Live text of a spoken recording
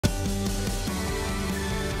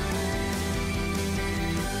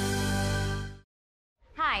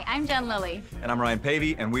Hi, I'm Jen Lilley. And I'm Ryan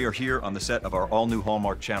Paevey, and we are here on the set of our all-new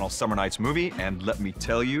Hallmark Channel Summer Nights movie. And let me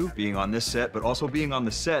tell you, being on this set, but also being on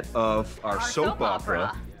the set of our soap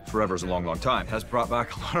opera, Forever's a Long, Long Time, has brought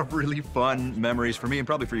back a lot of really fun memories for me and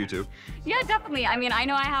probably for you too. Yeah, definitely. I mean, I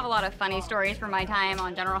know I have a lot of funny stories from my time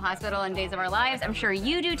on General Hospital and Days of Our Lives. I'm sure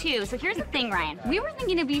you do too. So here's the thing, Ryan. We were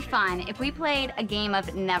thinking it'd be fun if we played a game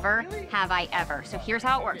of Never Have I Ever. So here's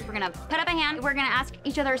how it works. We're gonna put up a hand, we're gonna ask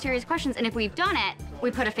each other a series of questions, and if we've done it,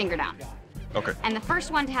 we put a finger down. Okay. And the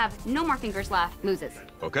first one to have no more fingers left loses.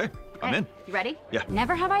 Okay, I'm in. You ready? Yeah.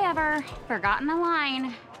 Never have I ever forgotten a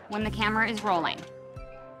line when the camera is rolling.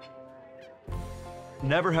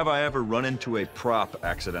 Never have I ever run into a prop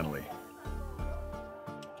accidentally.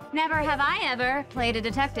 Never have I ever played a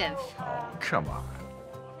detective. Oh, come on.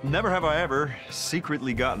 Never have I ever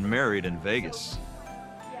secretly gotten married in Vegas.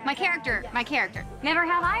 My character. Never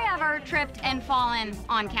have I ever tripped and fallen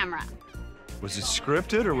on camera. Was it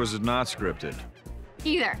scripted or was it not scripted?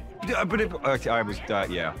 Either. Yeah, but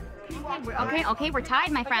yeah. Okay, we're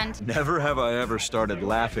tied, my friend. Never have I ever started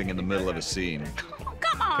laughing in the middle of a scene.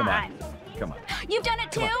 Come on. Come on. You've done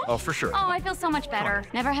it too? Oh, for sure. Oh, I feel so much better.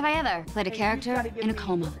 Never have I ever played a character in a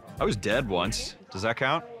coma. I was dead once. Does that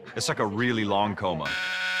count? It's like a really long coma.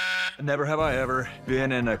 Never have I ever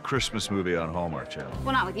been in a Christmas movie on Hallmark Channel.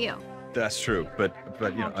 Well, not with you. That's true, but you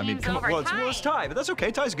know, I mean, game's come on. over. Well, it's tie, but that's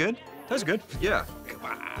okay. Tie's good. Tie's good. Yeah. Come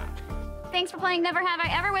on. Thanks for playing Never Have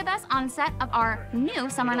I Ever with us on set of our new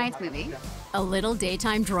Summer Nights movie. A little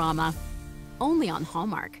daytime drama, only on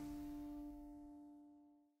Hallmark.